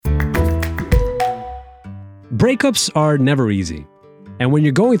Breakups are never easy. And when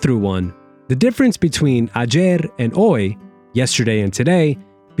you're going through one, the difference between ayer and hoy, yesterday and today,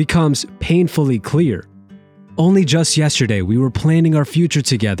 becomes painfully clear. Only just yesterday we were planning our future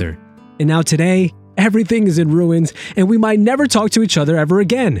together, and now today, everything is in ruins and we might never talk to each other ever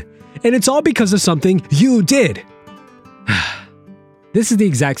again. And it's all because of something you did. This is the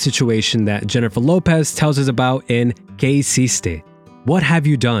exact situation that Jennifer Lopez tells us about in ¿Qué hiciste? What have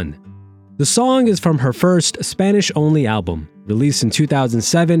you done? The song is from her first Spanish-only album, released in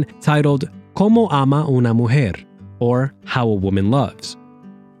 2007, titled Como ama una mujer, or How a Woman Loves.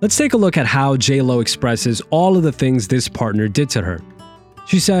 Let's take a look at how J-Lo expresses all of the things this partner did to her.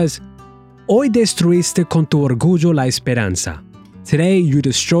 She says, Hoy destruiste con tu orgullo la esperanza. Today you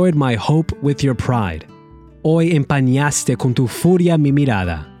destroyed my hope with your pride. Hoy empañaste con tu furia mi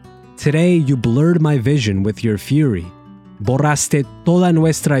mirada. Today you blurred my vision with your fury. Borraste toda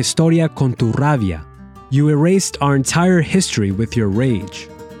nuestra historia con tu rabia. You erased our entire history with your rage.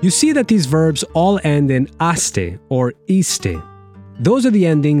 You see that these verbs all end in aste or iste. Those are the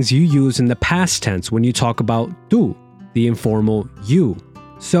endings you use in the past tense when you talk about tú, the informal you.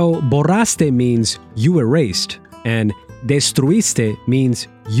 So borraste means you erased, and destruiste means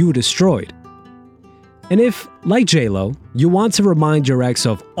you destroyed. And if, like J-Lo, you want to remind your ex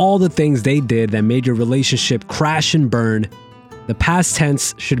of all the things they did that made your relationship crash and burn, the past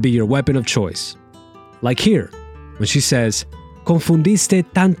tense should be your weapon of choice. Like here, when she says, Confundiste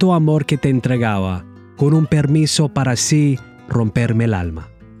tanto amor que te entregaba con un permiso para así romperme el alma.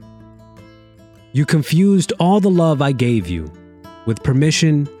 You confused all the love I gave you with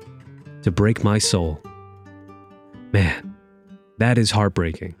permission to break my soul. Man, that is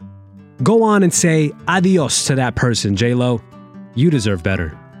heartbreaking. Go on and say adios to that person, J-Lo. You deserve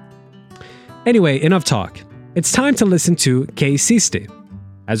better. Anyway, enough talk. It's time to listen to ¿Qué hiciste?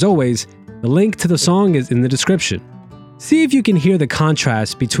 As always, the link to the song is in the description. See if you can hear the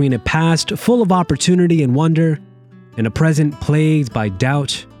contrast between a past full of opportunity and wonder and a present plagued by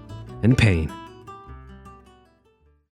doubt and pain.